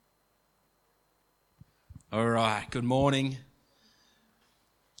All right, good morning.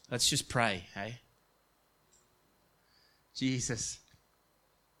 Let's just pray, hey? Jesus.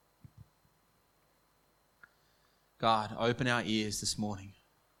 God, open our ears this morning.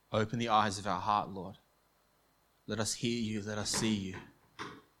 Open the eyes of our heart, Lord. Let us hear you. Let us see you.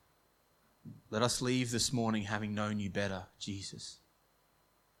 Let us leave this morning having known you better, Jesus.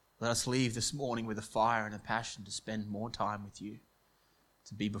 Let us leave this morning with a fire and a passion to spend more time with you,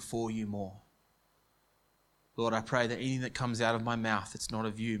 to be before you more. Lord, I pray that anything that comes out of my mouth that's not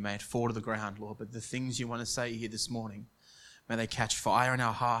of you, may it fall to the ground, Lord. But the things you want to say here this morning, may they catch fire in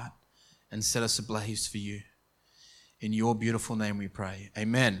our heart and set us ablaze for you. In your beautiful name we pray.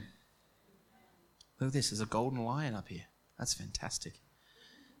 Amen. Look at this, there's a golden lion up here. That's fantastic.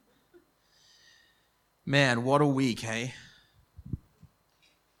 Man, what a week, hey?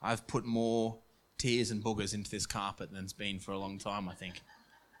 I've put more tears and boogers into this carpet than it's been for a long time, I think.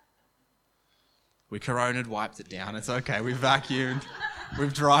 We corona'd, wiped it down. It's okay. We've vacuumed.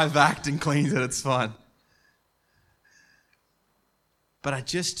 We've dry vaxed and cleaned it. It's fine. But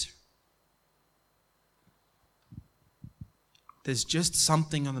there's just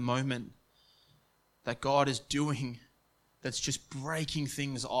something on the moment that God is doing that's just breaking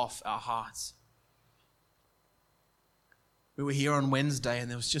things off our hearts. We were here on Wednesday and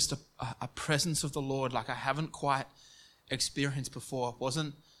there was just a presence of the Lord like I haven't quite experienced before. It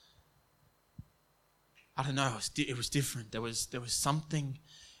wasn't, I don't know, it was different. There was something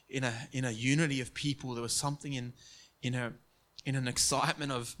in a unity of people. There was something in an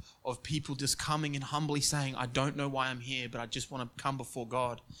excitement of people just coming and humbly saying, I don't know why I'm here, but I just want to come before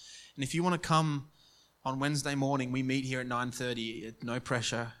God. And if you want to come on Wednesday morning, we meet here at 9:30. No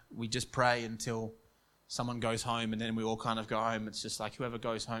pressure. We just pray until someone goes home and then we all kind of go home. It's just like whoever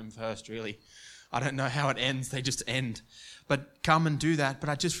goes home first, really. I don't know how it ends. They just end. But come and do that. But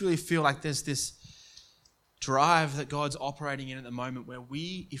I just really feel like there's this drive that God's operating in at the moment where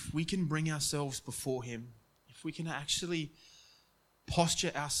if we can bring ourselves before him, if we can actually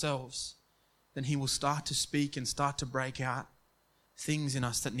posture ourselves, then he will start to speak and start to break out things in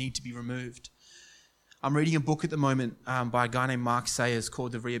us that need to be removed. I'm reading a book at the moment by a guy named Mark Sayers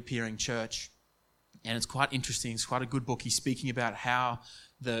called The Reappearing Church. And it's quite interesting. It's quite a good book. He's speaking about how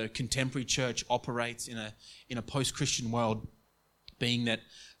the contemporary church operates in a post-Christian world, being that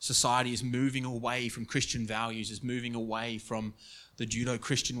society is moving away from Christian values, is moving away from the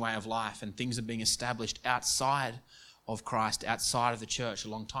Judeo-Christian way of life, and things are being established outside of Christ, outside of the church. A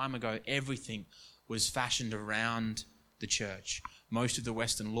long time ago, everything was fashioned around the church. Most of the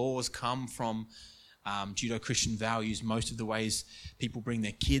Western laws come from Judeo-Christian values. Most of the ways people bring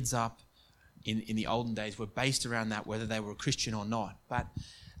their kids up in the olden days were based around that, whether they were a Christian or not. But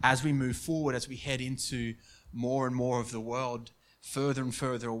as we move forward, as we head into more and more of the world, further and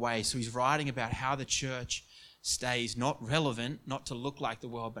further away. So he's writing about how the church stays not relevant, not to look like the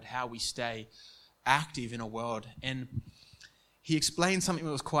world, but how we stay active in a world. And he explained something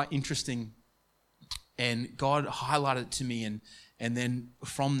that was quite interesting, and God highlighted it to me, and then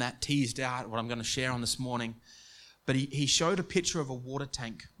from that teased out what I'm going to share on this morning. But he showed a picture of a water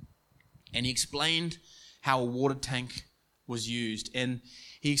tank, and he explained how a water tank was used. And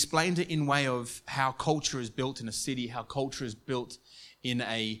he explained it in way of how culture is built in a city, how culture is built in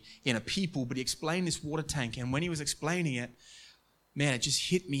a people. But he explained this water tank, and when he was explaining it, man, it just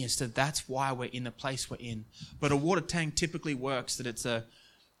hit me as to that's why we're in the place we're in. But a water tank typically works that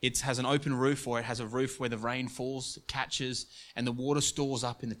it has an open roof, or it has a roof where the rain falls, it catches, and the water stores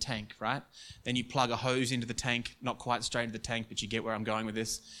up in the tank, right? Then you plug a hose into the tank, not quite straight into the tank, but you get where I'm going with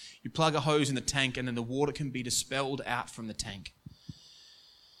this. You plug a hose in the tank, and then the water can be dispelled out from the tank.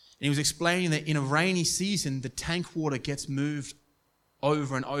 And he was explaining that in a rainy season, the tank water gets moved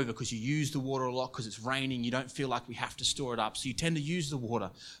over and over because you use the water a lot because it's raining. You don't feel like we have to store it up. So you tend to use the water.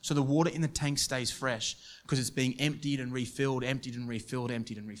 So the water in the tank stays fresh because it's being emptied and refilled, emptied and refilled,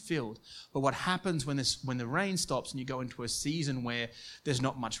 emptied and refilled. But what happens when the rain stops and you go into a season where there's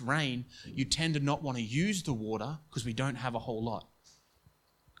not much rain, you tend to not want to use the water because we don't have a whole lot.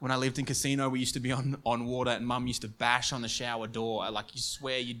 When I lived in Casino, we used to be on water, and Mum used to bash on the shower door. Like, you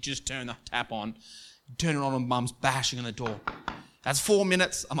swear you'd just turn the tap on, turn it on, and Mum's bashing on the door. That's 4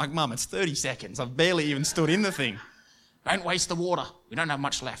 minutes. I'm like, Mum, it's 30 seconds. I've barely even stood in the thing. Don't waste the water. We don't have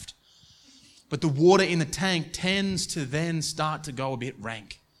much left. But the water in the tank tends to then start to go a bit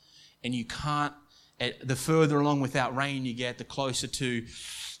rank. And you can't, the further along without rain you get, the closer to,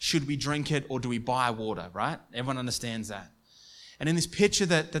 should we drink it or do we buy water, right? Everyone understands that. And in this picture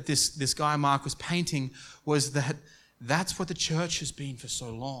that this guy Mark was painting was that's what the church has been for so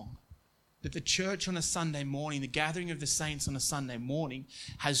long. That the church on a Sunday morning, the gathering of the saints on a Sunday morning,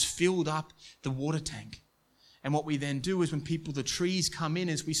 has filled up the water tank. And what we then do is when the trees come in,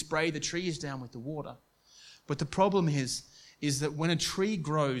 is we spray the trees down with the water. But the problem is that when a tree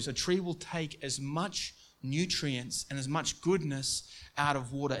grows, a tree will take as much nutrients and as much goodness out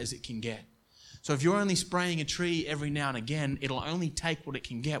of water as it can get. So if you're only spraying a tree every now and again, it'll only take what it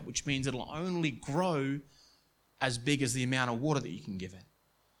can get, which means it'll only grow as big as the amount of water that you can give it.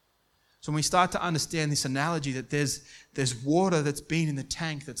 So when we start to understand this analogy that there's water that's been in the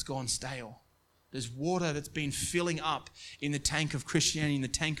tank that's gone stale. There's water that's been filling up in the tank of Christianity, in the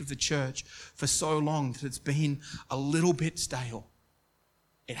tank of the church for so long that it's been a little bit stale.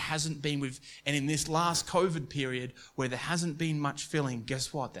 It hasn't been and in this last COVID period where there hasn't been much filling,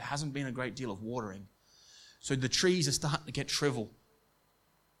 guess what? There hasn't been a great deal of watering. So the trees are starting to get shrivel.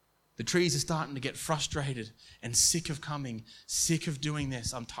 The trees are starting to get frustrated and sick of coming, sick of doing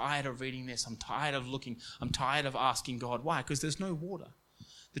this. I'm tired of reading this. I'm tired of looking. I'm tired of asking God. Why? Because there's no water.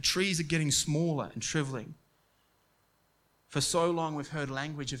 The trees are getting smaller and shriveling. For so long we've heard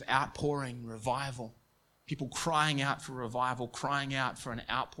language of outpouring, revival. People crying out for revival, crying out for an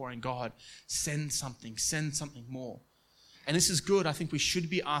outpouring. God, send something more. And this is good. I think we should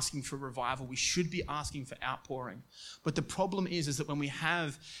be asking for revival. We should be asking for outpouring. But the problem is that when we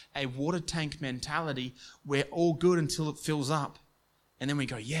have a water tank mentality, we're all good until it fills up. And then we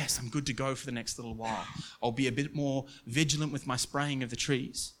go, yes, I'm good to go for the next little while. I'll be a bit more vigilant with my spraying of the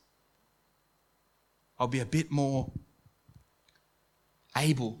trees. I'll be a bit more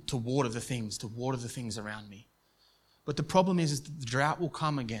able to water the things around me. But the problem is that the drought will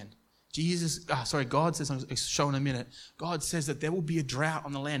come again. God says, I'll show in a minute, God says that there will be a drought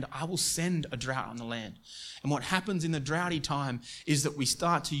on the land. I will send a drought on the land. And what happens in the droughty time is that we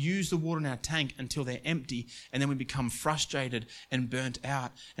start to use the water in our tank until they're empty, and then we become frustrated and burnt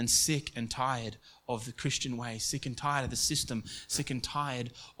out and sick and tired of the Christian way, sick and tired of the system, sick and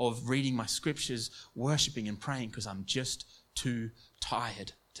tired of reading my scriptures, worshiping and praying because I'm just too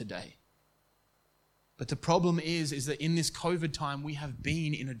tired today. But the problem is that in this COVID time, we have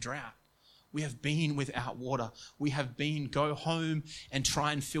been in a drought. We have been without water. We have been go home and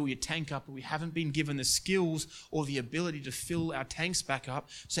try and fill your tank up, but we haven't been given the skills or the ability to fill our tanks back up,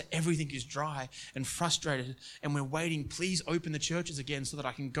 so everything is dry and frustrated, and we're waiting, please open the churches again so that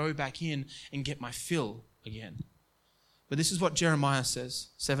I can go back in and get my fill again. But this is what Jeremiah says,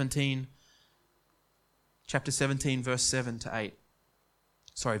 chapter 17, verse 5 to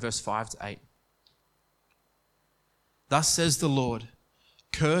 8. Thus says the Lord,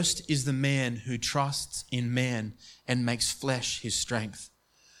 cursed is the man who trusts in man and makes flesh his strength,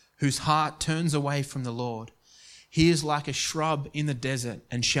 whose heart turns away from the Lord. He is like a shrub in the desert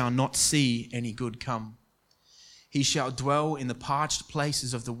and shall not see any good come. He shall dwell in the parched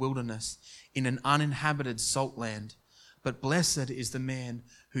places of the wilderness, in an uninhabited salt land. But blessed is the man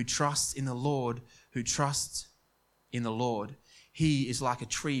who trusts in the Lord, who trusts in the Lord. He is like a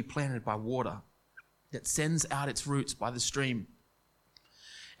tree planted by water that sends out its roots by the stream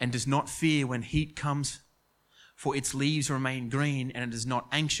and does not fear when heat comes, for its leaves remain green, and it is not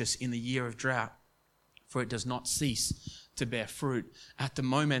anxious in the year of drought, for it does not cease to bear fruit. At the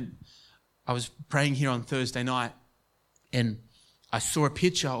moment, I was praying here on Thursday night, and I saw a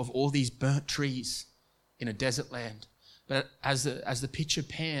picture of all these burnt trees in a desert land. But as the picture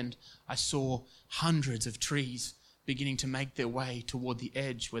panned, I saw hundreds of trees beginning to make their way toward the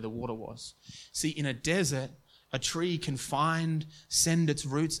edge where the water was. See, in a desert, a tree can send its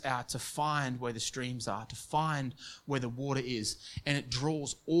roots out to find where the streams are, to find where the water is, and it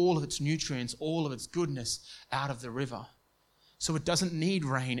draws all of its nutrients, all of its goodness out of the river. So it doesn't need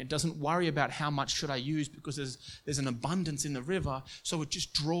rain. It doesn't worry about how much should I use because there's an abundance in the river, so it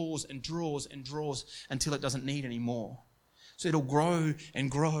just draws and draws and draws until it doesn't need any more. So it'll grow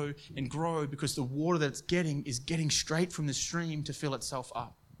and grow and grow because the water that it's getting is getting straight from the stream to fill itself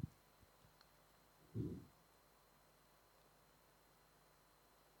up.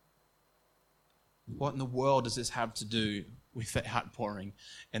 What in the world does this have to do with the outpouring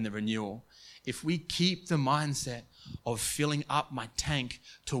and the renewal? If we keep the mindset of filling up my tank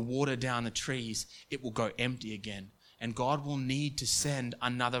to water down the trees, it will go empty again. And God will need to send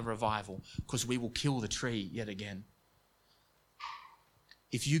another revival because we will kill the tree yet again.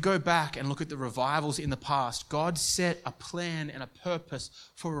 If you go back and look at the revivals in the past, God set a plan and a purpose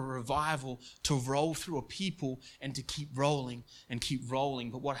for a revival to roll through a people and to keep rolling and keep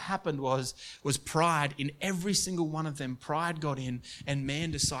rolling. But what happened was pride in every single one of them. Pride got in and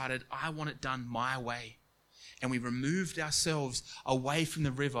man decided, I want it done my way. And we removed ourselves away from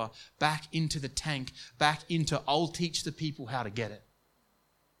the river, back into the tank, back into, I'll teach the people how to get it.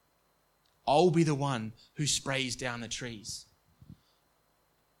 I'll be the one who sprays down the trees.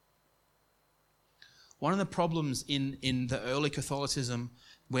 One of the problems in the early Catholicism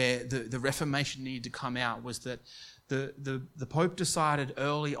where the Reformation needed to come out was that the Pope decided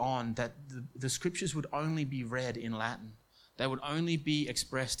early on that the scriptures would only be read in Latin. They would only be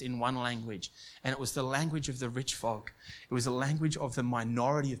expressed in one language, and it was the language of the rich folk. It was the language of the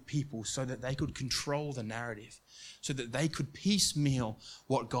minority of people so that they could control the narrative, so that they could piecemeal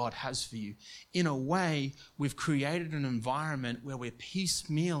what God has for you. In a way, we've created an environment where we're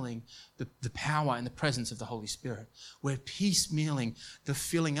piecemealing the power and the presence of the Holy Spirit. We're piecemealing the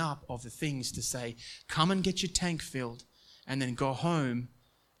filling up of the things to say, come and get your tank filled, and then go home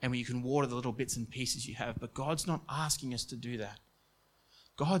and you can water the little bits and pieces you have. But God's not asking us to do that.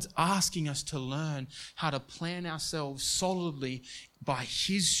 God's asking us to learn how to plan ourselves solidly by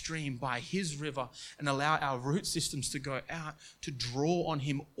His stream, by His river, and allow our root systems to go out to draw on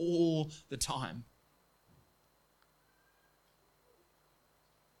Him all the time.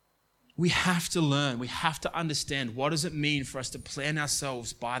 We have to learn, we have to understand what does it mean for us to plan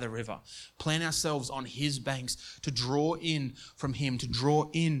ourselves by the river, plan ourselves on His banks, to draw in from Him, to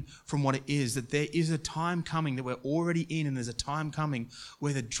draw in from what it is, that there is a time coming that we're already in, and there's a time coming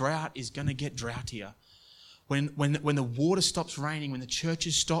where the drought is going to get droughtier. When the water stops raining, when the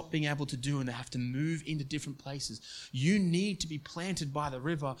churches stop being able to do and they have to move into different places, you need to be planted by the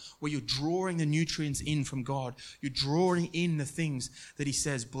river where you're drawing the nutrients in from God. You're drawing in the things that He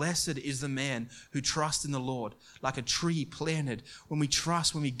says, blessed is the man who trusts in the Lord, like a tree planted. When we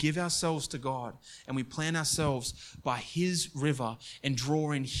trust, when we give ourselves to God and we plant ourselves by His river and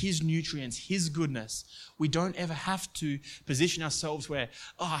draw in His nutrients, His goodness, we don't ever have to position ourselves where,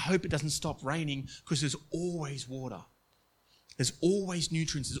 I hope it doesn't stop raining, because there's always water. There's always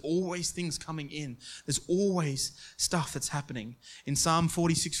nutrients. There's always things coming in. There's always stuff that's happening. In Psalm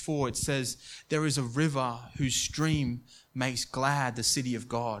 46:4, it says, there is a river whose stream makes glad the city of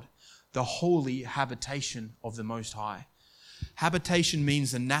God, the holy habitation of the Most High. Habitation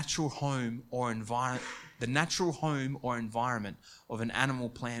means the natural home or environment of an animal,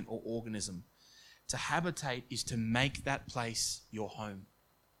 plant, or organism. To habitate is to make that place your home.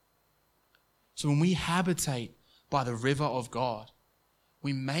 So when we habitate by the river of God,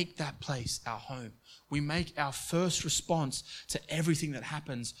 we make that place our home. We make our first response to everything that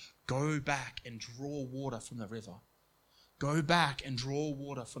happens, go back and draw water from the river. Go back and draw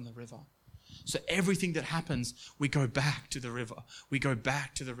water from the river. So everything that happens, we go back to the river. We go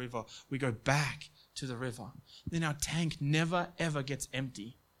back to the river. We go back to the river. Then our tank never ever gets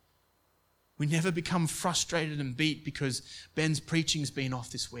empty. We never become frustrated and beat because Ben's preaching's been off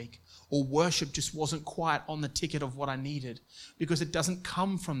this week, or worship just wasn't quite on the ticket of what I needed, because it doesn't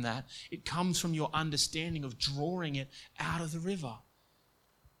come from that. It comes from your understanding of drawing it out of the river.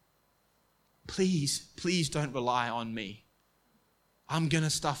 Please, please don't rely on me. I'm going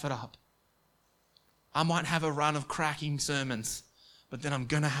to stuff it up. I might have a run of cracking sermons, but then I'm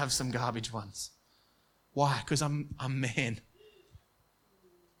going to have some garbage ones. Why? Because I'm man.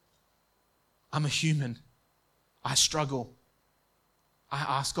 I'm a human. I struggle. I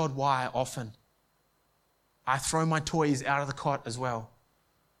ask God why often. I throw my toys out of the cot as well.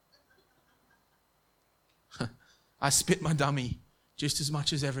 I spit my dummy just as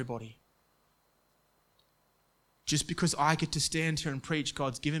much as everybody. Just because I get to stand here and preach,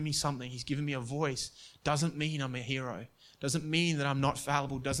 God's given me something. He's given me a voice. Doesn't mean I'm a hero. Doesn't mean that I'm not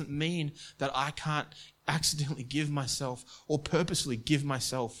fallible. Doesn't mean that I can't accidentally give myself or purposely give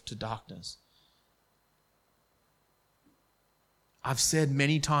myself to darkness. I've said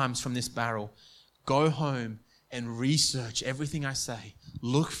many times from this barrel, go home and research everything I say.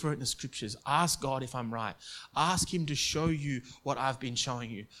 Look for it in the scriptures. Ask God if I'm right. Ask Him to show you what I've been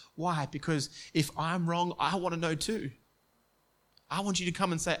showing you. Why? Because if I'm wrong, I want to know too. I want you to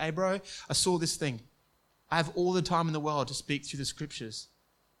come and say, hey bro, I saw this thing. I have all the time in the world to speak through the scriptures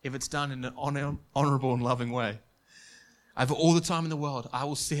if it's done in an honorable and loving way. I have all the time in the world. I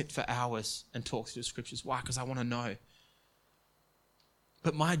will sit for hours and talk through the scriptures. Why? Because I want to know.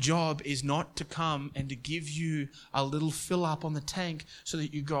 But my job is not to come and to give you a little fill up on the tank so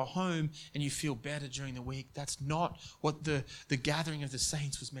that you go home and you feel better during the week. That's not what the gathering of the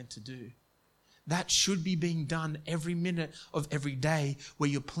saints was meant to do. That should be being done every minute of every day, where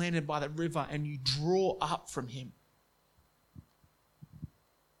you're planted by the river and you draw up from Him.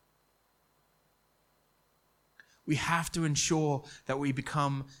 We have to ensure that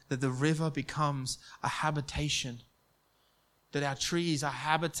the river becomes a habitation, that our trees are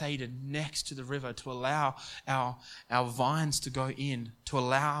habitated next to the river to allow our vines to go in, to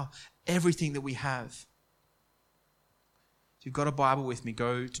allow everything that we have. If you've got a Bible with me,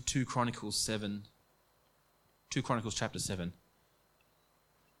 go to 2 Chronicles chapter 7.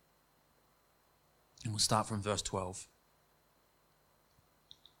 And we'll start from verse 12.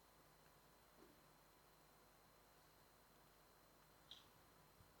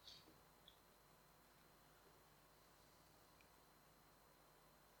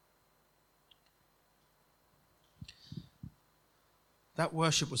 That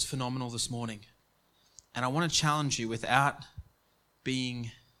worship was phenomenal this morning. And I want to challenge you without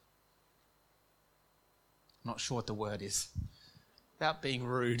being, I'm not sure what the word is, without being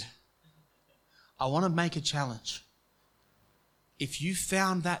rude. I want to make a challenge. If you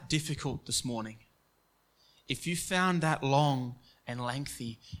found that difficult this morning, if you found that long and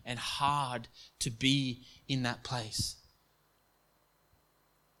lengthy and hard to be in that place,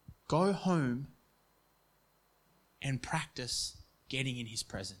 go home and practice getting in His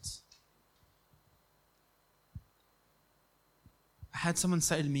presence. I had someone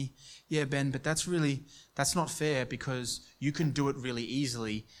say to me, yeah, Ben, but that's not fair because you can do it really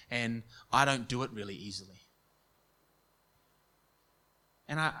easily and I don't do it really easily.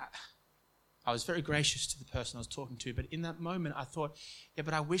 And I was very gracious to the person I was talking to, but in that moment I thought, yeah,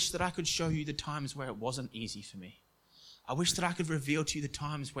 but I wish that I could show you the times where it wasn't easy for me. I wish that I could reveal to you the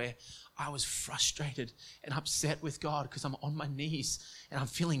times where I was frustrated and upset with God because I'm on my knees and I'm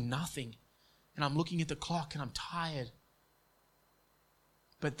feeling nothing and I'm looking at the clock and I'm tired.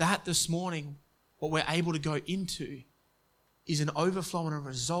 But that this morning, what we're able to go into is an overflow and a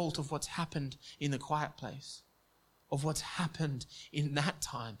result of what's happened in the quiet place, of what's happened in that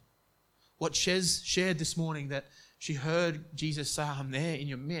time. What Shez shared this morning, that she heard Jesus say, I'm there in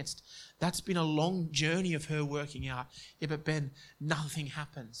your midst. That's been a long journey of her working out. Yeah, but Ben, nothing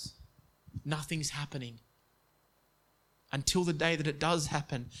happens. Nothing's happening until the day that it does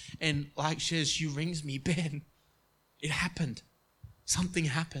happen. And like Shez, she rings me, Ben, it happened. Something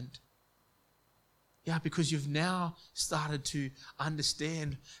happened. Yeah, because you've now started to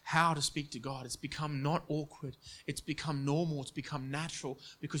understand how to speak to God. It's become not awkward. It's become normal. It's become natural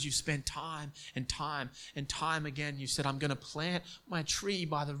because you've spent time and time and time again. You said, I'm going to plant my tree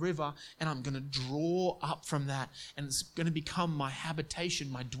by the river and I'm going to draw up from that. And it's going to become my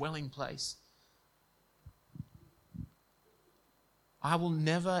habitation, my dwelling place. I will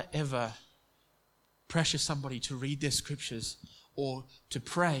never, ever pressure somebody to read their scriptures or to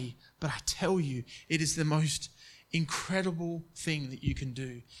pray, but I tell you, it is the most incredible thing that you can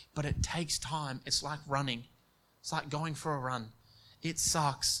do, but it takes time. It's like running. It's like going for a run. It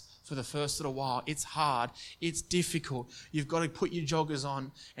sucks for the first little while. It's hard. It's difficult. You've got to put your joggers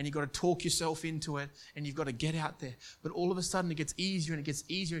on and you've got to talk yourself into it and you've got to get out there. But all of a sudden it gets easier and it gets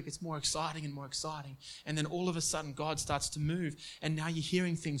easier. It gets more exciting and more exciting. And then all of a sudden God starts to move and now you're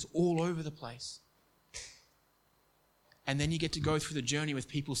hearing things all over the place. And then you get to go through the journey with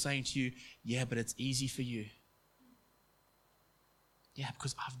people saying to you, yeah, but it's easy for you. Yeah,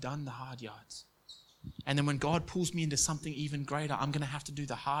 because I've done the hard yards. And then when God pulls me into something even greater, I'm going to have to do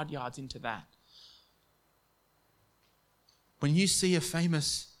the hard yards into that. When you see a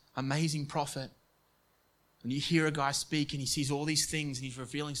famous, amazing prophet, when you hear a guy speak and he sees all these things and he's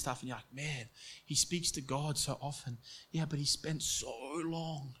revealing stuff and you're like, man, he speaks to God so often. Yeah, but he spent so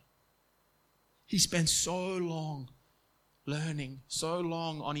long. He spent so long learning, so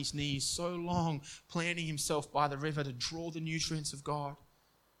long on his knees, so long planting himself by the river to draw the nutrients of God.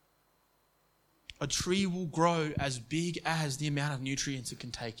 A tree will grow as big as the amount of nutrients it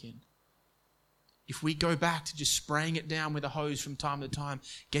can take in. If we go back to just spraying it down with a hose from time to time,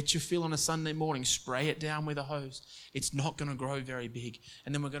 get your fill on a Sunday morning, spray it down with a hose, it's not going to grow very big.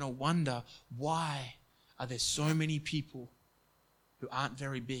 And then we're going to wonder, why are there so many people who aren't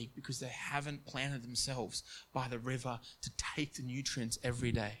very big? Because they haven't planted themselves by the river to take the nutrients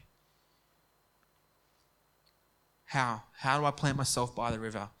every day. How? How do I plant myself by the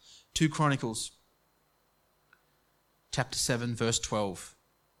river? 2 Chronicles, chapter 7, verse 12.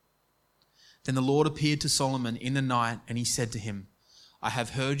 Then the Lord appeared to Solomon in the night, and he said to him, I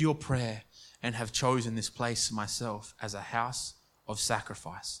have heard your prayer and have chosen this place for myself as a house of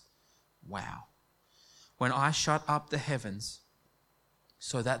sacrifice. Wow. When I shut up the heavens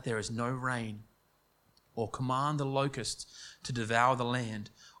so that there is no rain, or command the locusts to devour the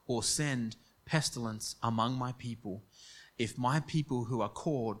land, or send pestilence among my people, if my people who are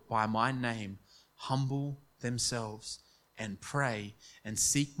called by my name humble themselves and pray and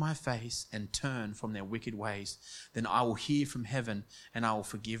seek my face and turn from their wicked ways, then I will hear from heaven and I will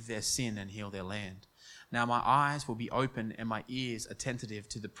forgive their sin and heal their land. Now my eyes will be open and my ears attentive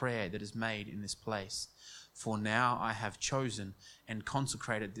to the prayer that is made in this place. For now I have chosen and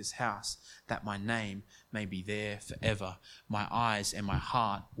consecrated this house, that my name may be there forever. My eyes and my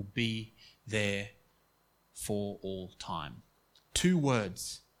heart will be there for all time. 2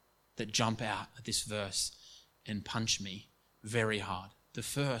 words that jump out at this verse and punch me very hard. The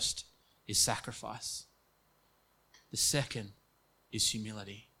first is sacrifice. The second is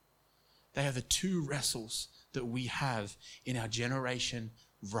humility. They are the two wrestles that we have in our generation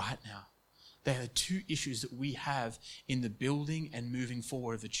right now. They are the two issues that we have in the building and moving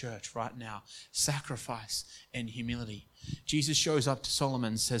forward of the church right now. Sacrifice and humility. Jesus shows up to Solomon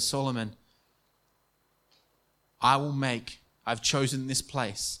and says, Solomon, I've chosen this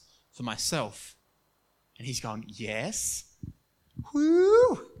place for myself. And he's going, yes.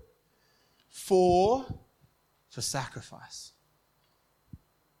 Woo! For sacrifice.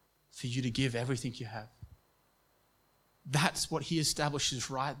 For you to give everything you have. That's what he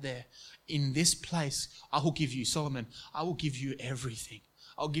establishes right there. In this place, I will give you, Solomon, I will give you everything.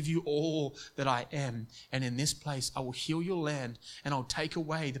 I'll give you all that I am. And in this place, I will heal your land and I'll take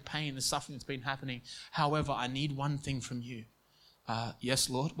away the pain, the suffering that's been happening. However, I need one thing from you. Yes,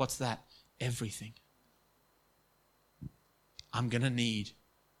 Lord, what's that? Everything. I'm going to need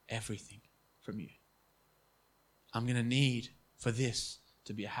everything from you. I'm going to need for this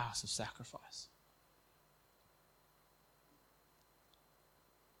to be a house of sacrifice.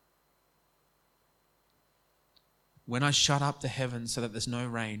 When I shut up the heavens so that there's no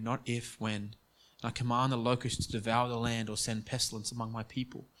rain, not if, when, and I command the locusts to devour the land or send pestilence among my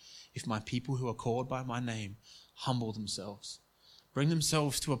people, if my people who are called by my name humble themselves, bring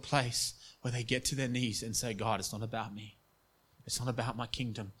themselves to a place where they get to their knees and say, God, it's not about me. It's not about my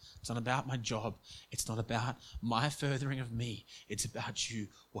kingdom. It's not about my job. It's not about my furthering of me. It's about you.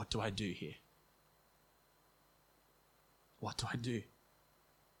 What do I do here? What do I do?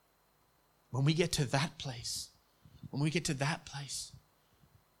 When we get to that place,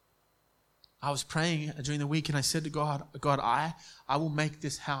 I was praying during the week and I said to God, I will make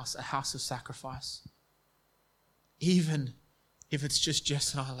this house a house of sacrifice. Even if it's just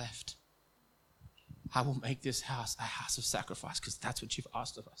Jess and I left. I will make this house a house of sacrifice because that's what you've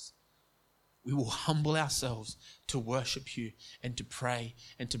asked of us. We will humble ourselves to worship you and to pray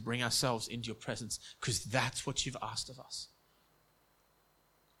and to bring ourselves into your presence because that's what you've asked of us.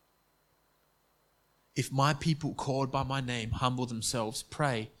 If my people called by my name humble themselves,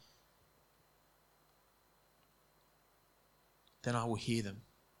 pray, then I will hear them.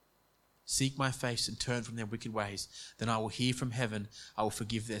 Seek my face and turn from their wicked ways. Then I will hear from heaven, I will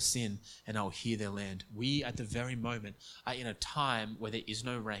forgive their sin, and I will heal their land. We, at the very moment, are in a time where there is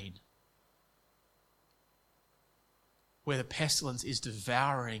no rain, where the pestilence is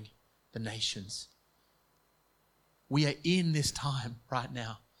devouring the nations. We are in this time right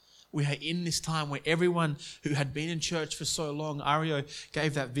now. We are in this time where everyone who had been in church for so long, Ario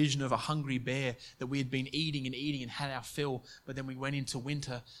gave that vision of a hungry bear that we had been eating and had our fill, but then we went into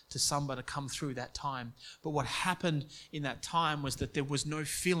winter to summer to come through that time. But what happened in that time was that there was no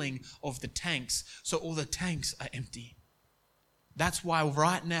filling of the tanks, so all the tanks are empty. That's why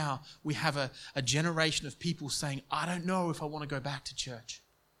right now we have a generation of people saying, I don't know if I want to go back to church.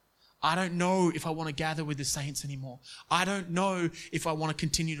 I don't know if I want to gather with the saints anymore. I don't know if I want to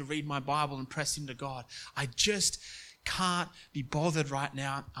continue to read my Bible and press into God. I just can't be bothered right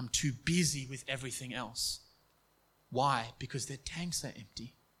now. I'm too busy with everything else. Why? Because their tanks are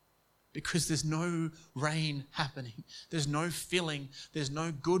empty. Because there's no rain happening. There's no filling. There's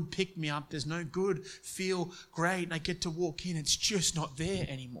no good pick-me-up. There's no good feel great and I get to walk in. It's just not there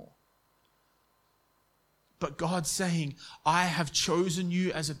anymore. But God's saying, I have chosen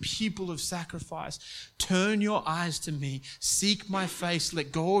you as a people of sacrifice. Turn your eyes to me. Seek my face.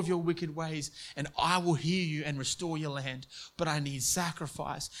 Let go of your wicked ways. And I will hear you and restore your land. But I need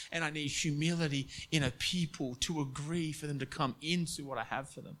sacrifice and I need humility in a people to agree for them to come into what I have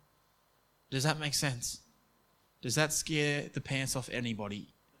for them. Does that make sense? Does that scare the pants off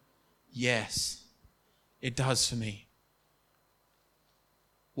anybody? Yes, it does for me.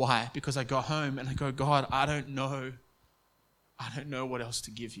 Why? Because I go home and I go, God, I don't know what else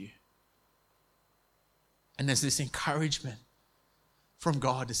to give you. And there's this encouragement from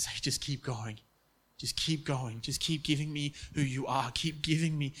God to say, just keep going. Just keep going. Just keep giving me who you are. Keep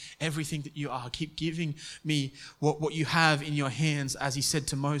giving me everything that you are. Keep giving me what you have in your hands. As he said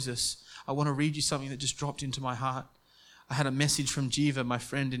to Moses, I want to read you something that just dropped into my heart. I had a message from Jiva, my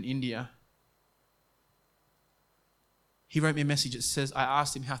friend in India. He wrote me a message that says, I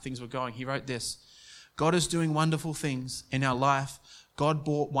asked him how things were going. He wrote this: God is doing wonderful things in our life. God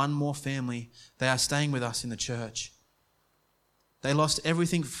brought one more family. They are staying with us in the church. They lost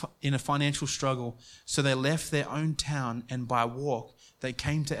everything in a financial struggle, so they left their own town and by walk, they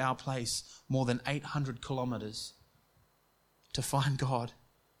came to our place more than 800 kilometers to find God.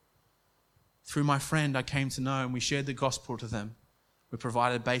 Through my friend, I came to know and we shared the gospel to them. We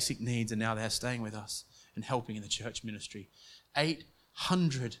provided basic needs, and now they're staying with us and helping in the church ministry.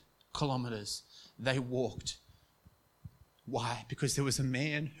 800 kilometers they walked. Why? Because there was a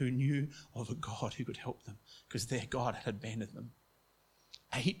man who knew of a God who could help them, because their God had abandoned them.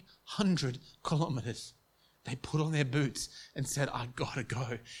 800 kilometers. They put on their boots and said, I gotta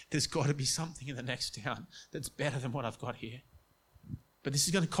go. There's got to be something in the next town that's better than what I've got here. But this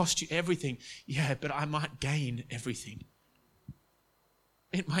is going to cost you everything. Yeah, but I might gain everything.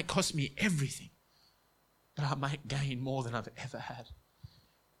 It might cost me everything, but I might gain more than I've ever had.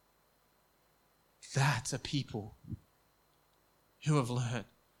 That's a people who have learned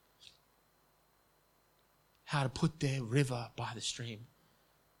how to put their river by the stream.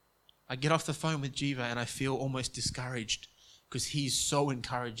 I get off the phone with Jiva and I feel almost discouraged because he's so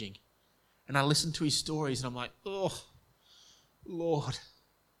encouraging. And I listen to his stories and I'm like, oh, Lord,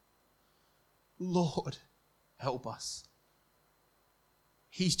 help us.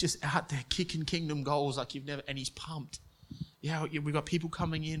 He's just out there kicking kingdom goals like you've never, and he's pumped. Yeah, we've got people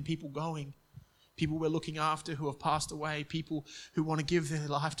coming in, people going, people we're looking after who have passed away, people who want to give their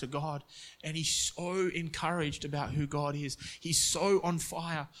life to God. And he's so encouraged about who God is. He's so on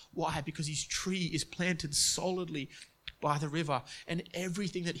fire. Why? Because his tree is planted solidly by the river, and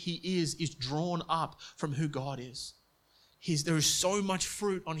everything that he is drawn up from who God is. There is so much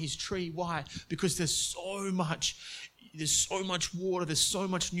fruit on his tree. Why? Because there's so much water, there's so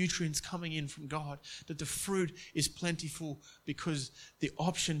much nutrients coming in from God that the fruit is plentiful because the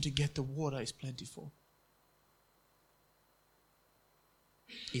option to get the water is plentiful.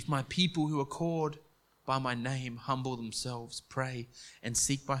 If my people who are called by my name humble themselves, pray and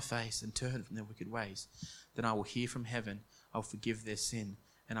seek my face and turn from their wicked ways, then I will hear from heaven, I will forgive their sin,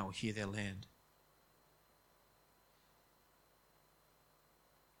 and I will heal their land.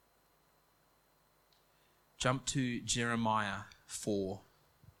 Jump to Jeremiah 4,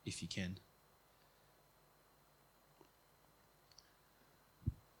 if you can.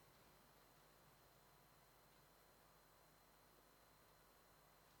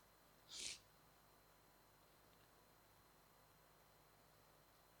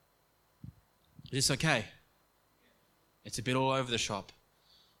 Is this okay? It's a bit all over the shop,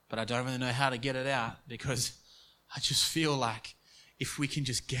 but I don't really know how to get it out because I just feel like if we can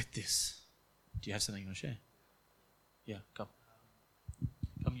just get this. Do you have something you want to share? Yeah, come.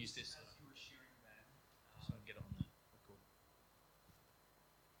 Come use this. So I can get it on the record.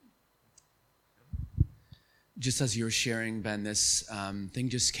 Just as you were sharing, Ben, this thing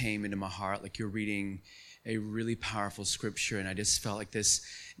just came into my heart, like you're reading a really powerful scripture, and I just felt like this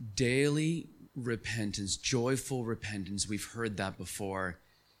daily repentance, joyful repentance. We've heard that before,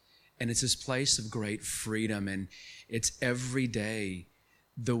 and it's this place of great freedom, and it's every day.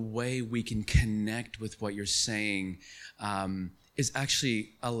 The way we can connect with what you're saying is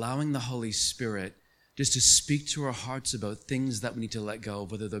actually allowing the Holy Spirit just to speak to our hearts about things that we need to let go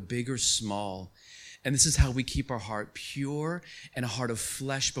of, whether they're big or small. And this is how we keep our heart pure and a heart of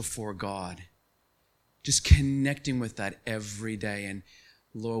flesh before God. Just connecting with that every day. And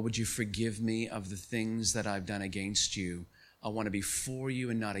Lord, would you forgive me of the things that I've done against you? I want to be for you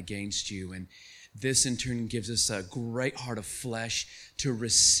and not against you. And this in turn gives us a great heart of flesh to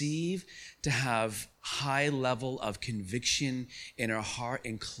receive, to have high level of conviction in our heart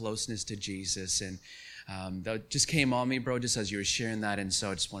and closeness to Jesus. And that just came on me, bro, just as you were sharing that. And so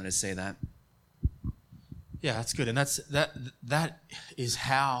I just wanted to say that. Yeah, that's good. And that is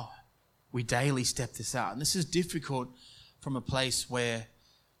how we daily step this out. And this is difficult from a place where,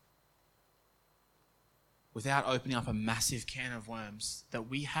 without opening up a massive can of worms, that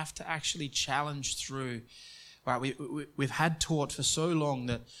we have to actually challenge through. Right? We've had taught for so long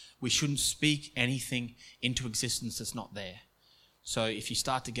that we shouldn't speak anything into existence that's not there. So if you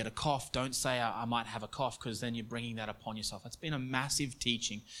start to get a cough, don't say, I might have a cough, because then you're bringing that upon yourself. It's been a massive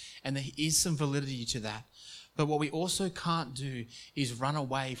teaching, and there is some validity to that. But what we also can't do is run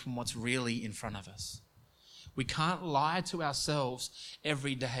away from what's really in front of us. We can't lie to ourselves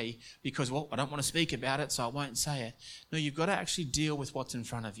every day because, well, I don't want to speak about it, so I won't say it. No, you've got to actually deal with what's in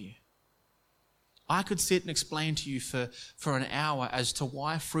front of you. I could sit and explain to you for an hour as to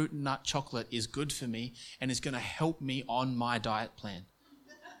why fruit and nut chocolate is good for me and is going to help me on my diet plan.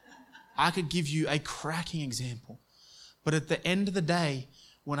 I could give you a cracking example. But at the end of the day,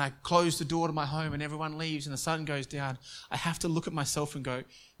 when I close the door to my home and everyone leaves and the sun goes down, I have to look at myself and go,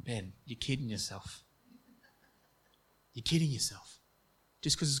 Ben, you're kidding yourself. You're kidding yourself.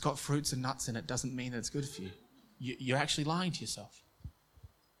 Just because it's got fruits and nuts in it doesn't mean that it's good for you. You're actually lying to yourself.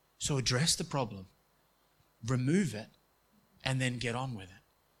 So address the problem, remove it, and then get on with it.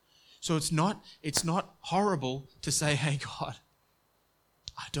 So it's not horrible to say, hey, God,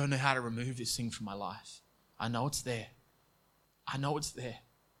 I don't know how to remove this thing from my life. I know it's there. I know it's there.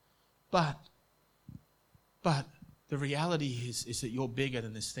 But the reality is that you're bigger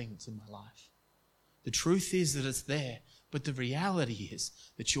than this thing that's in my life. The truth is that it's there, but the reality is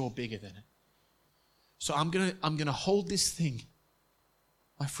that you're bigger than it. So I'm gonna hold this thing,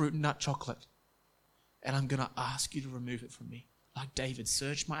 my fruit and nut chocolate, and I'm gonna ask you to remove it from me. Like David,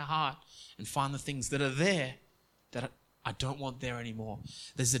 search my heart and find the things that are there that I don't want there anymore.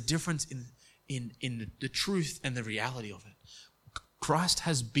 There's a difference in the truth and the reality of it. Christ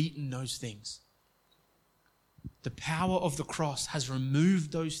has beaten those things. The power of the cross has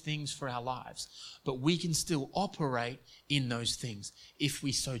removed those things for our lives, but we can still operate in those things if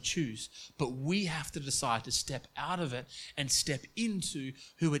we so choose. But we have to decide to step out of it and step into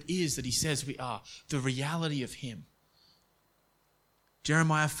who it is that he says we are, the reality of him.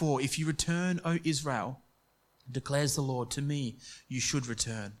 Jeremiah 4, if you return, O Israel, declares the Lord, to me you should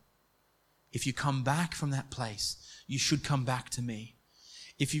return. If you come back from that place, you should come back to me.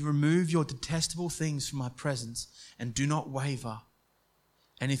 If you remove your detestable things from my presence and do not waver,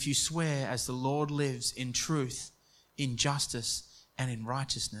 and if you swear as the Lord lives in truth, in justice, and in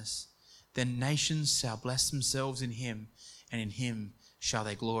righteousness, then nations shall bless themselves in him, and in him shall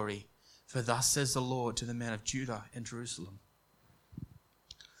they glory. For thus says the Lord to the men of Judah and Jerusalem,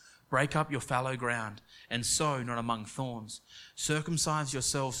 break up your fallow ground and sow not among thorns. Circumcise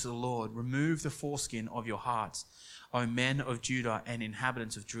yourselves to the Lord. Remove the foreskin of your hearts, O men of Judah and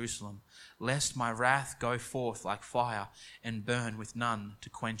inhabitants of Jerusalem, lest my wrath go forth like fire and burn with none to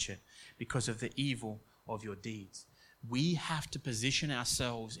quench it, because of the evil of your deeds. We have to position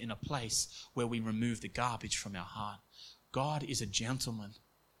ourselves in a place where we remove the garbage from our heart. God is a gentleman.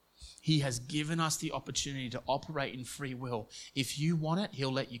 He has given us the opportunity to operate in free will. If you want it,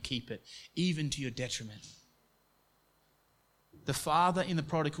 he'll let you keep it, even to your detriment. The father in the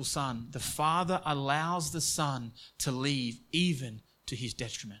prodigal son, the father allows the son to leave even to his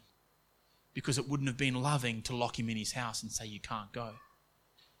detriment, because it wouldn't have been loving to lock him in his house and say, you can't go.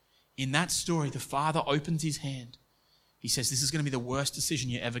 In that story, the father opens his hand. He says, this is going to be the worst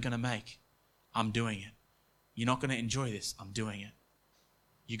decision you're ever going to make. I'm doing it. You're not going to enjoy this. I'm doing it.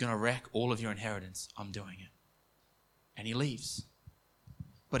 You're going to wreck all of your inheritance. I'm doing it. And he leaves.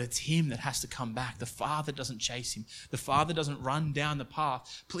 But it's him that has to come back. The father doesn't chase him. The father doesn't run down the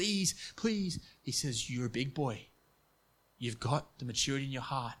path. Please, please. He says, you're a big boy. You've got the maturity in your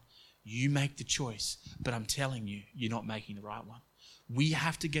heart. You make the choice. But I'm telling you, you're not making the right one. We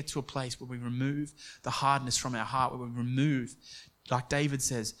have to get to a place where we remove the hardness from our heart, where we remove, like David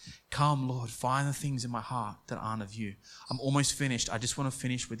says, come, Lord, find the things in my heart that aren't of you. I'm almost finished. I just want to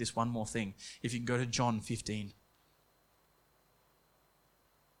finish with this one more thing. If you can go to John 15.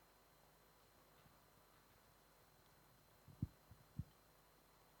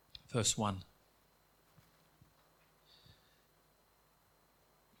 Verse 1.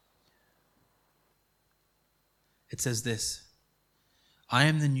 It says this, I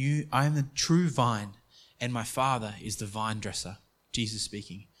am the true vine, and my Father is the vine dresser. Jesus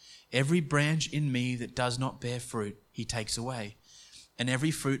speaking. Every branch in me that does not bear fruit, he takes away. And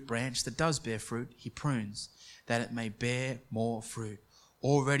every fruit branch that does bear fruit, he prunes, that it may bear more fruit.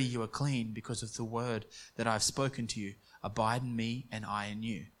 Already you are clean because of the word that I have spoken to you. Abide in me, and I in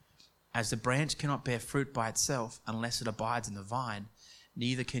you. As the branch cannot bear fruit by itself unless it abides in the vine,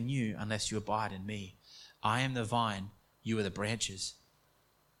 neither can you unless you abide in me. I am the vine, you are the branches.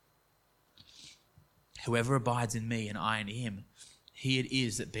 Whoever abides in me and I in him, he it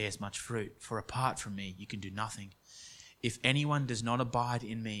is that bears much fruit. For apart from me, you can do nothing. If anyone does not abide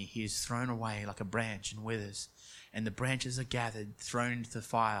in me, he is thrown away like a branch and withers, and the branches are gathered, thrown into the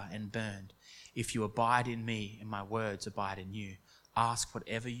fire and burned. If you abide in me and my words abide in you, ask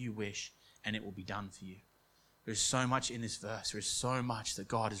whatever you wish and it will be done for you. There's so much in this verse. There's so much that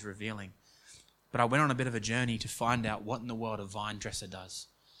God is revealing. But I went on a bit of a journey to find out what in the world a vine dresser does.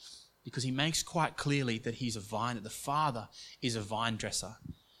 Because he makes quite clearly that he's a vine, that the Father is a vine dresser.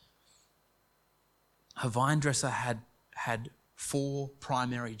 A vine dresser had 4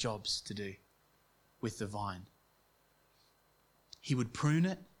 primary jobs to do with the vine. He would prune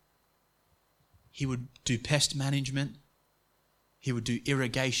it. He would do pest management. He would do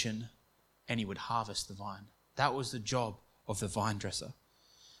irrigation. And he would harvest the vine. That was the job of the vine dresser.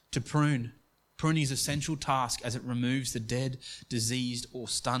 To prune. Pruning is an essential task as it removes the dead, diseased, or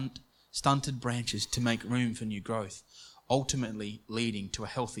stunted branches to make room for new growth, ultimately leading to a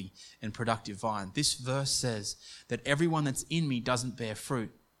healthy and productive vine. This verse says that everyone that's in me doesn't bear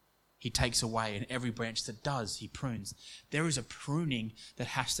fruit, he takes away, and every branch that does, he prunes. There is a pruning that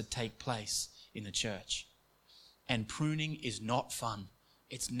has to take place in the church. And pruning is not fun.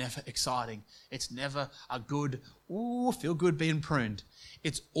 It's never exciting. It's never a good, feel good being pruned.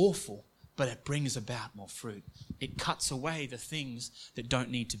 It's awful, but it brings about more fruit. It cuts away the things that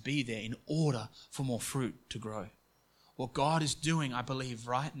don't need to be there in order for more fruit to grow. What God is doing, I believe,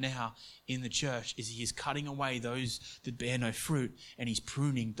 right now in the church is He is cutting away those that bear no fruit, and He's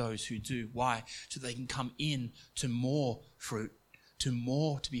pruning those who do. Why? So they can come in to more fruit, to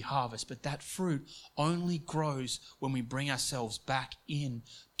more to be harvested. But that fruit only grows when we bring ourselves back in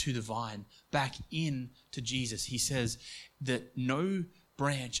to the vine, back in to Jesus. He says that no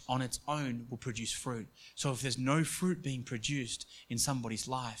branch on its own will produce fruit. So if there's no fruit being produced in somebody's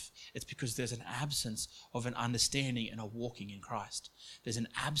life, it's because there's an absence of an understanding and a walking in Christ. There's an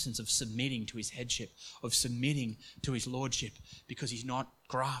absence of submitting to His headship, of submitting to His lordship, because He's not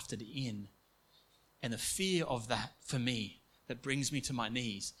grafted in. And the fear of that, for me, that brings me to my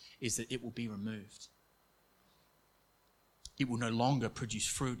knees, is that it will be removed. It will no longer produce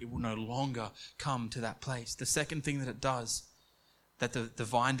fruit. It will no longer come to that place. The second thing that it does, that the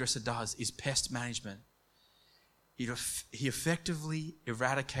vine dresser does, is pest management. He effectively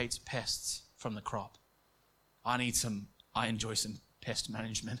eradicates pests from the crop. I enjoy some pest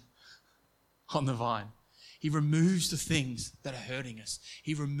management on the vine. He removes the things that are hurting us.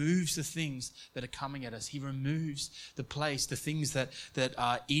 He removes the things that are coming at us. He removes the things that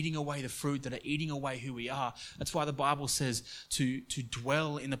are eating away the fruit, that are eating away who we are. That's why the Bible says to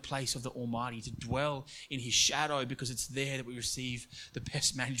dwell in the place of the Almighty, to dwell in His shadow, because it's there that we receive the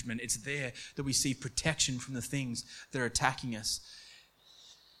pest management. It's there that we see protection from the things that are attacking us.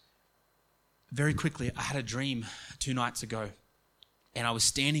 Very quickly, I had a dream 2 nights ago, and I was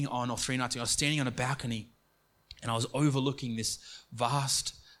standing on, or 3 nights ago, I was standing on a balcony, and I was overlooking this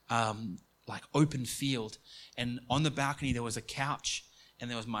vast, open field. And on the balcony, there was a couch,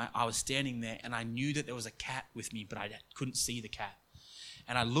 and I was standing there, and I knew that there was a cat with me, but I couldn't see the cat.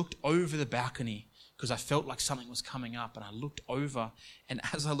 And I looked over the balcony because I felt like something was coming up, and I looked over, and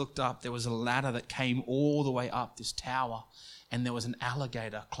as I looked up, there was a ladder that came all the way up this tower, and there was an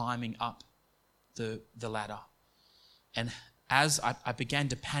alligator climbing up the ladder. And as I began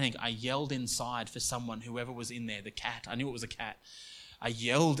to panic, I yelled inside for someone, whoever was in there, the cat. I knew it was a cat. I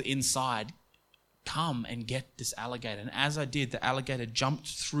yelled inside, come and get this alligator. And as I did, the alligator jumped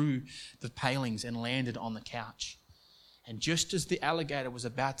through the palings and landed on the couch. And just as the alligator was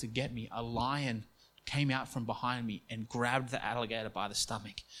about to get me, a lion came out from behind me and grabbed the alligator by the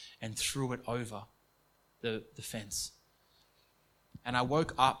stomach and threw it over the fence. And I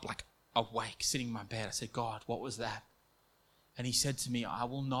woke up awake, sitting in my bed. I said, God, what was that? And He said to me, I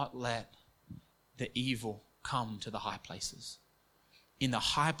will not let the evil come to the high places. In the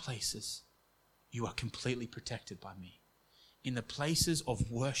high places, you are completely protected by me. In the places of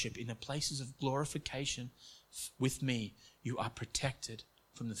worship, in the places of glorification with me, you are protected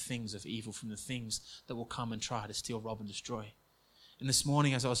from the things of evil, from the things that will come and try to steal, rob, and destroy. And this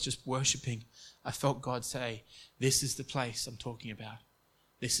morning, as I was just worshiping, I felt God say, this is the place I'm talking about.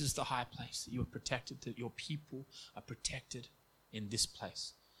 This is the high place that you are protected, that your people are protected in this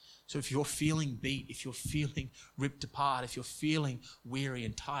place. So if you're feeling beat, if you're feeling ripped apart, if you're feeling weary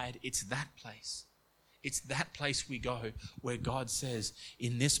and tired, it's that place. It's that place we go where God says,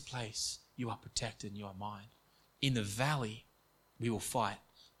 in this place, you are protected and you are mine. In the valley, we will fight.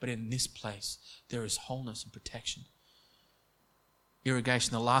 But in this place, there is wholeness and protection.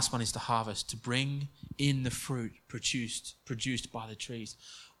 Irrigation, the last one is to harvest, to bring in the fruit produced by the trees.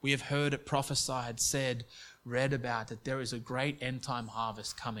 We have heard it prophesied, said, read about that there is a great end time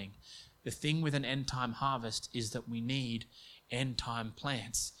harvest coming. The thing with an end time harvest is that we need end time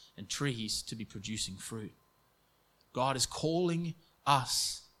plants and trees to be producing fruit. God is calling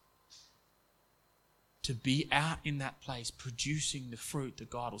us to be out in that place, producing the fruit that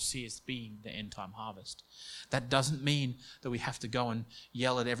God will see as being the end time harvest. That doesn't mean that we have to go and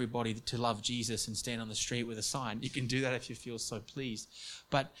yell at everybody to love Jesus and stand on the street with a sign. You can do that if you feel so pleased.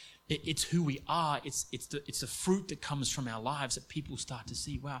 But it's who we are. It's the fruit that comes from our lives that people start to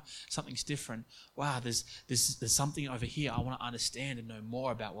see, wow, something's different. Wow, there's something over here. I want to understand and know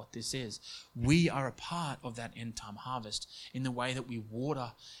more about what this is. We are a part of that end time harvest in the way that we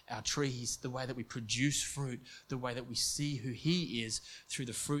water our trees, the way that we produce fruit, the way that we see who He is through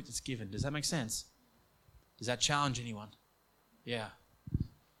the fruit that's given. Does that make sense? Does that challenge anyone? Yeah.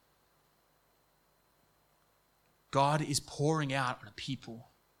 God is pouring out on a people.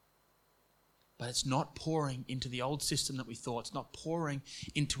 But it's not pouring into the old system that we thought. It's not pouring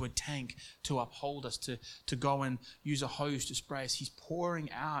into a tank to uphold us, to go and use a hose to spray us. He's pouring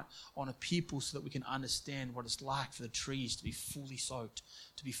out on a people so that we can understand what it's like for the trees to be fully soaked,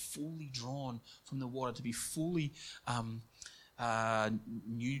 to be fully drawn from the water, to be fully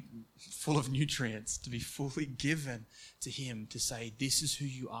full of nutrients, to be fully given to him, to say, this is who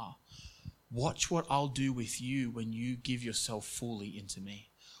you are. Watch what I'll do with you when you give yourself fully into me.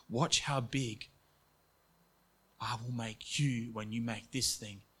 Watch how big I will make you when you make this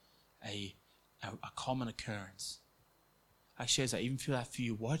thing a common occurrence. Actually, as I even feel that for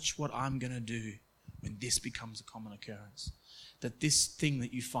you, watch what I'm going to do when this becomes a common occurrence. That this thing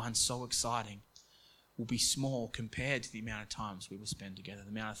that you find so exciting will be small compared to the amount of times we will spend together,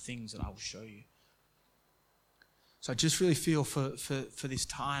 the amount of things that I will show you. So I just really feel for this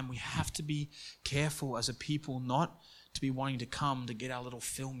time, we have to be careful as a people not to be wanting to come to get our little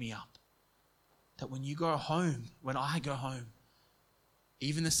fill me up. That when you go home, when I go home,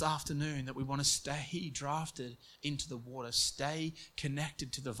 even this afternoon, that we want to stay drafted into the water, stay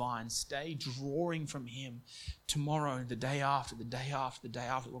connected to the vine, stay drawing from him tomorrow, the day after, the day after, the day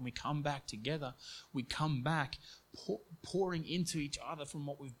after. When we come back together, we come back pouring into each other from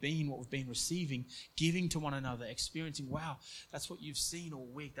what we've been receiving, giving to one another, experiencing, wow, that's what you've seen all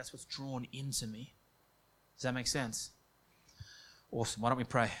week. That's what's drawn into me. Does that make sense? Awesome. Why don't we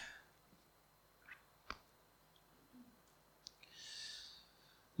pray?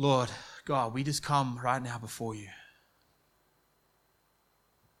 Lord God, we just come right now before you.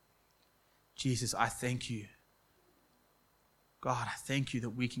 Jesus, I thank you. God, I thank you that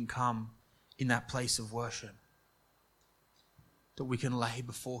we can come in that place of worship, that we can lay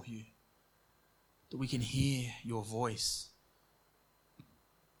before you, that we can hear your voice.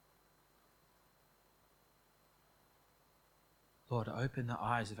 Lord, open the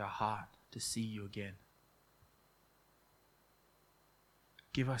eyes of our heart to see you again.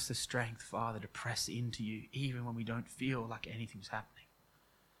 Give us the strength, Father, to press into you even when we don't feel like anything's happening.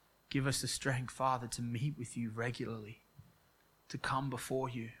 Give us the strength, Father, to meet with you regularly, to come before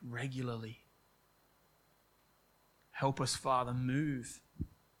you regularly. Help us, Father, move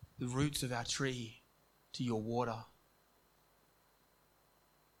the roots of our tree to your water,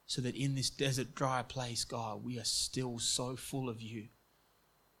 so that in this desert, dry place, God, we are still so full of you.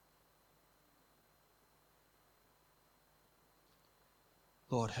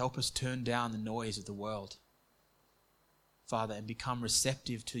 Lord, help us turn down the noise of the world, Father, and become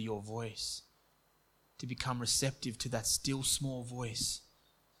receptive to your voice, to become receptive to that still small voice.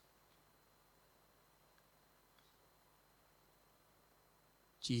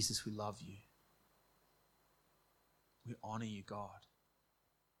 Jesus, we love you. We honor you, God.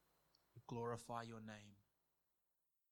 We glorify your name.